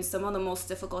it's been some of the most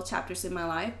difficult chapters in my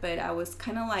life, but I was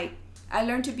kind of like, I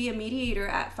learned to be a mediator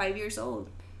at 5 years old.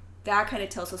 That kind of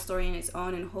tells a story in its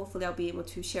own, and hopefully I'll be able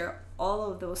to share all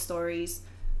of those stories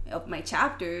of my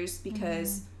chapters,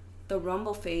 because the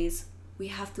rumble phase, we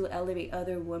have to elevate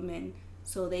other women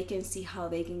so they can see how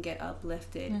they can get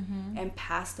uplifted and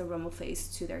pass the rumble phase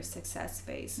to their success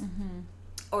phase,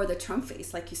 or the Trump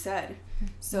phase, like you said.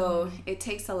 So it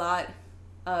takes a lot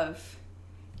of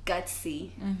gutsy,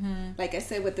 like I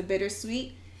said, with the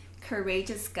bittersweet,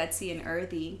 courageous, gutsy, and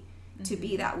earthy, to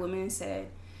be that woman and say,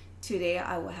 today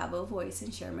I will have a voice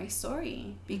and share my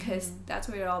story, because that's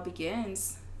where it all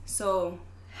begins. So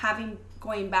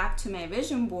going back to my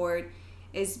vision board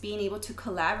is being able to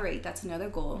collaborate. That's another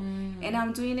goal. And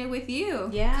I'm doing it with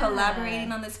you,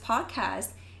 collaborating on this podcast.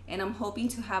 And I'm hoping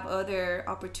to have other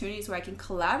opportunities where I can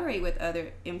collaborate with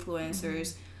other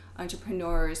influencers,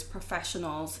 entrepreneurs,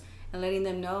 professionals, and letting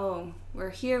them know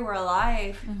we're here, we're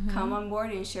alive. Come on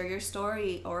board and share your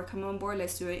story, or come on board,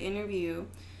 let's do an interview.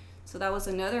 So that was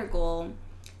another goal.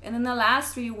 And then the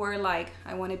last three were like,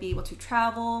 I want to be able to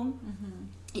travel,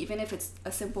 even if it's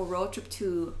a simple road trip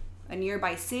to a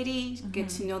nearby city, get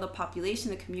to know the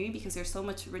population, the community, because there's so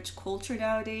much rich culture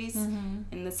nowadays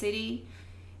in the city.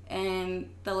 And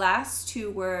the last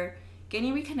two were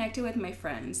getting reconnected with my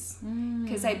friends,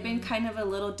 because I've been kind of a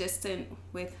little distant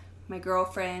with my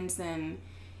girlfriends, and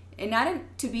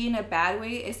not to be in a bad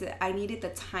way, is that I needed the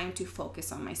time to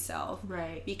focus on myself,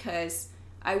 right? Because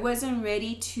I wasn't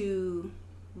ready to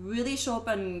really show up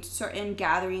on certain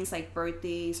gatherings like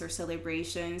birthdays or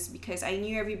celebrations, because I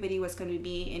knew everybody was going to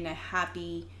be in a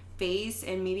happy phase,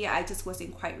 and maybe I just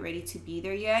wasn't quite ready to be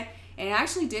there yet. And I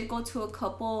actually did go to a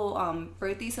couple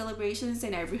birthday celebrations,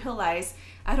 and I realized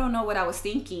I don't know what I was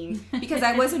thinking, because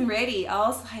I wasn't ready. I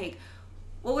was like,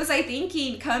 what was I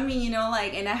thinking coming,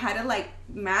 and I had to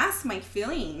mask my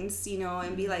feelings,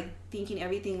 and be thinking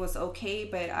everything was okay,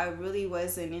 but I really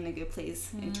wasn't in a good place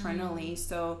internally.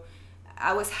 So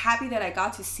I was happy that I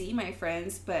got to see my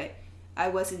friends, but I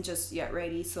wasn't just yet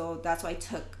ready. So that's why I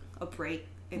took a break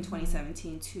in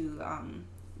 2017 to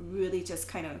really just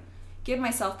kind of give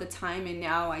myself the time. And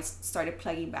now I started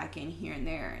plugging back in here and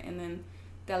there. And then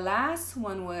the last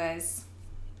one was,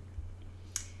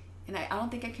 and I don't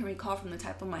think I can recall from the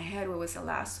top of my head what was the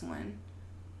last one.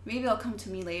 Maybe it'll come to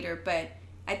me later. But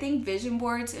I think vision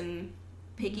boards and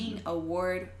picking a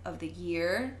word of the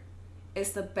year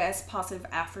is the best positive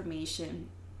affirmation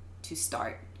to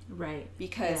start. Right.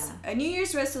 Because a New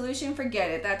Year's resolution, forget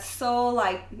it. That's so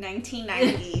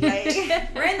 1990.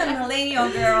 We're in the millennial,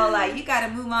 girl. You got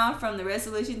to move on from the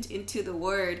resolution into the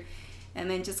word. and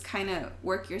then just kind of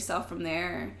work yourself from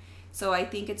there. So I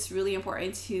think it's really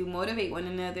important to motivate one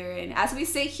another. And as we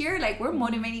say here, like, we're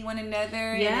motivating one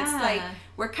another. Yeah. And it's like,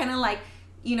 we're kind of like,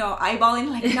 you know, eyeballing,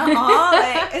 like, no,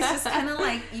 like, it's just kind of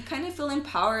like, you kind of feel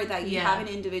empowered that you have an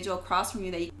individual across from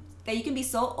you that you can be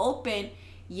so open,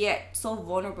 yet so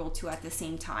vulnerable to at the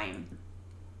same time.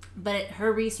 But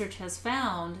her research has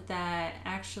found that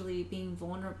actually being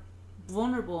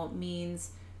vulnerable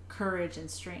means courage and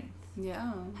strength.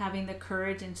 Yeah. Having the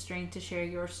courage and strength to share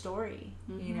your story,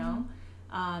 you know,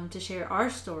 to share our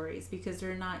stories, because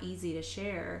they're not easy to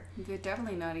share. They're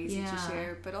definitely not easy to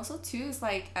share. But also, too, it's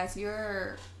like, as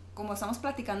you're, como estamos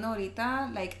platicando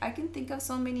ahorita, like, I can think of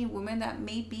so many women that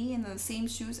may be in the same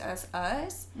shoes as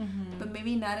us, but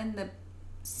maybe not in the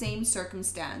same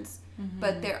circumstance.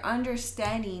 But they're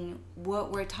understanding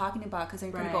what we're talking about, because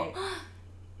they're going to go, oh,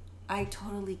 I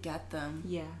totally get them.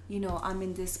 Yeah. You know, I'm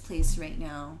in this place right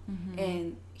now.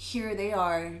 And here they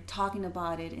are talking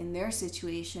about it in their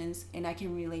situations, and I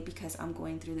can relate because I'm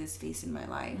going through this phase in my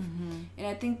life. And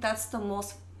I think that's the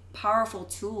most powerful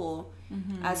tool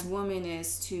as women,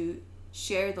 is to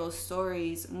share those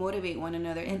stories, motivate one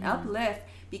another, and uplift.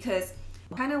 Because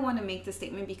I kind of want to make the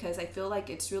statement, because I feel like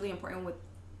it's really important with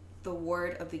the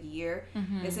word of the year,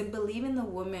 is to believe in the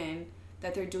woman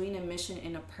that they're doing a mission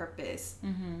and a purpose.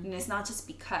 And it's not just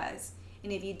because.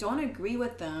 And if you don't agree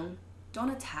with them, don't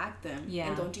attack them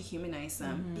and don't dehumanize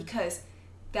them, because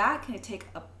that can take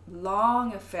a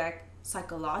long effect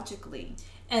psychologically.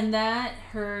 And that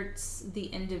hurts the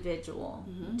individual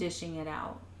dishing it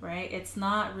out, right? It's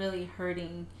not really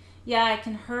hurting. Yeah, it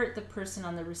can hurt the person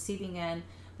on the receiving end,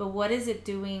 but what is it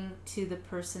doing to the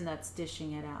person that's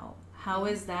dishing it out? How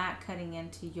is that cutting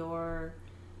into your,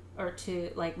 or to,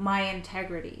 like, my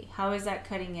integrity? How is that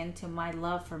cutting into my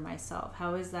love for myself?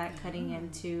 How is that cutting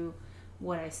into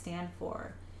what I stand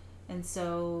for? And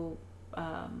so,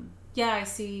 I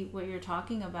see what you're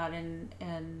talking about,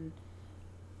 and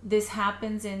this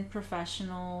happens in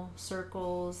professional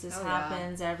circles. This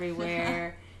happens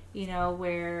everywhere, you know,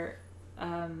 where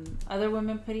other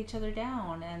women put each other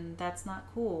down, and that's not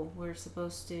cool. We're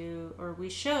supposed to, or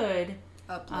we should,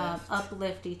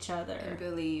 uplift each other and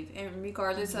believe. And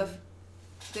regardless of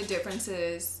the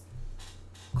differences,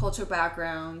 cultural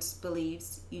backgrounds,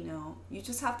 beliefs, you know, you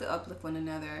just have to uplift one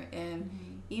another.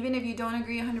 And even if you don't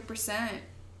agree 100%,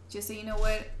 just say, you know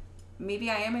what, maybe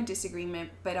I am in disagreement,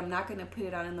 but I'm not going to put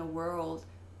it out in the world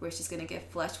where it's just going to get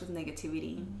flushed with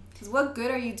negativity. Because what good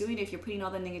are you doing if you're putting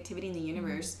all the negativity in the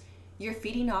universe? You're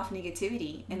feeding off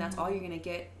negativity, and that's all you're going to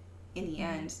get in the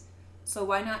end. So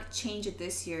why not change it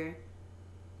this year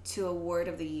to a word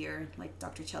of the year, like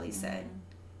Dr. Chelly said?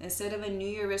 Instead of a New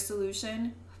Year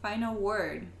resolution, find a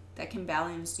word that can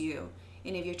balance you.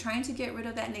 And if you're trying to get rid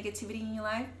of that negativity in your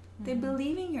life, then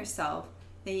believe in yourself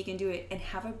that you can do it, and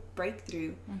have a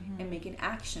breakthrough and make an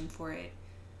action for it.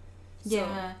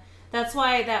 Yeah. That's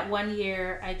why that one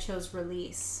year I chose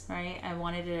release, right? I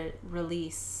wanted to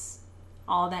release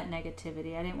all that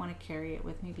negativity. I didn't want to carry it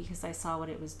with me, because I saw what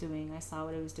it was doing. I saw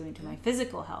what it was doing to my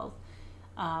physical health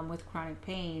with chronic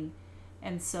pain.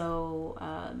 And so,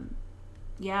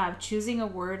 choosing a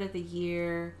word of the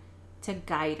year to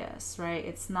guide us, right?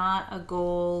 It's not a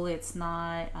goal. It's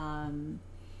not,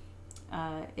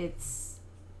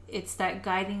 it's that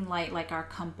guiding light, like our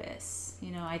compass.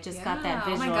 You know, I just got that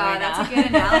visual. Oh my God, that's a good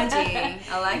analogy.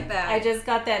 I like that. I just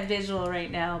got that visual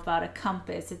right now about a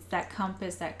compass. It's that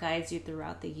compass that guides you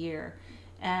throughout the year.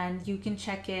 And you can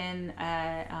check in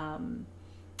at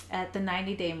the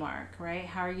 90-day mark, right?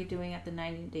 How are you doing at the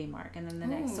 90-day mark? And then the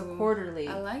next, so quarterly.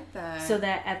 I like that. So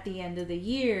that at the end of the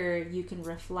year, you can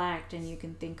reflect and you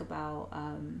can think about,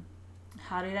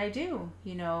 how did I do?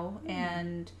 You know,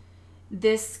 and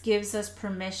this gives us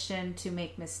permission to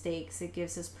make mistakes. It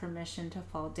gives us permission to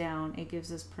fall down. It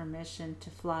gives us permission to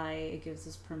fly. It gives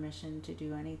us permission to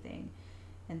do anything.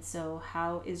 And so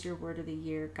how is your word of the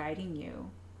year guiding you?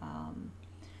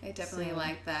 I definitely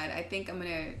like that. I think I'm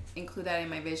going to include that in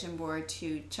my vision board,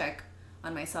 to check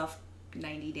on myself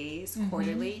 90 days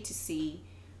quarterly to see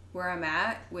where I'm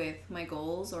at with my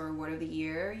goals or word of the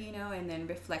year, you know, and then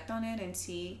reflect on it and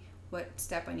see what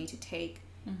step I need to take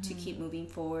to keep moving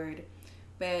forward.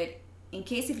 But in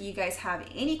case if you guys have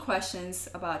any questions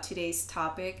about today's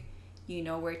topic, you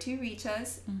know where to reach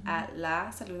us at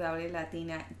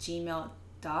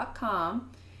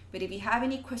lasaludablelatina@gmail.com. But if you have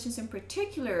any questions in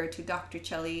particular to Dr.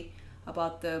 Chelly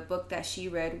about the book that she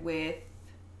read with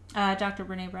Dr.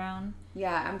 Brene Brown.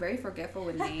 Yeah, I'm very forgetful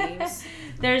with names.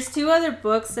 There's two other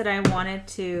books that I wanted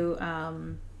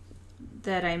to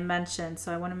that I mentioned,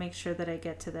 so I want to make sure that I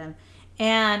get to them.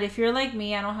 And if you're like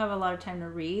me, I don't have a lot of time to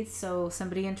read, so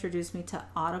somebody introduced me to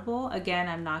Audible. Again,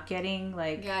 I'm not getting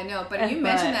like... Yeah, I know, but you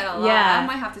mentioned that a lot. Yeah. I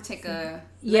might have to take a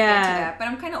look into that. But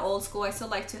I'm kind of old school. I still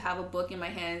like to have a book in my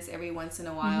hands every once in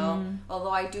a while. Mm-hmm.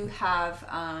 Although I do have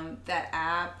that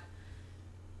app,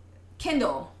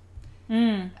 Kindle.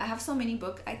 I have so many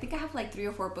books. I think I have like 3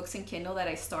 or 4 books in Kindle that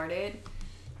I started.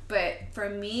 But for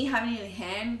me, having it in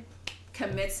hand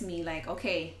commits me like,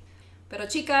 okay. Pero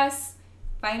chicas,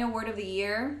 find a word of the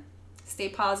year. Stay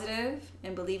positive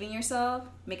and believe in yourself.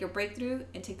 Make a breakthrough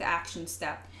and take the action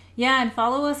step. Yeah, and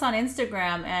follow us on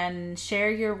Instagram and share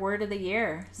your word of the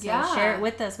year. So share it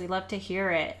with us. We love to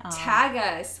hear it. Tag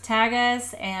us. Tag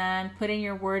us and put in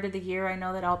your word of the year. I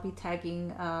know that I'll be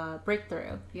tagging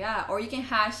Breakthrough. Yeah, or you can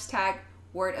hashtag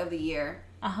word of the year.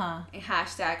 And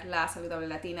hashtag La Saludable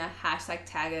Latina. Hashtag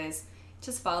tag us.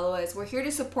 Just follow us. We're here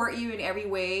to support you in every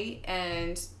way.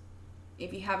 And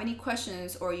if you have any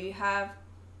questions or you have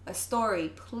a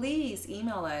story, please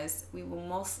email us. We will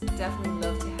most definitely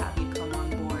love to have you come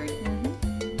on board.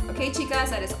 Okay, chicas,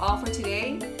 that is all for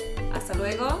today. Hasta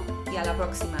luego y a la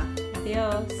próxima.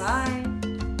 Adiós. Bye.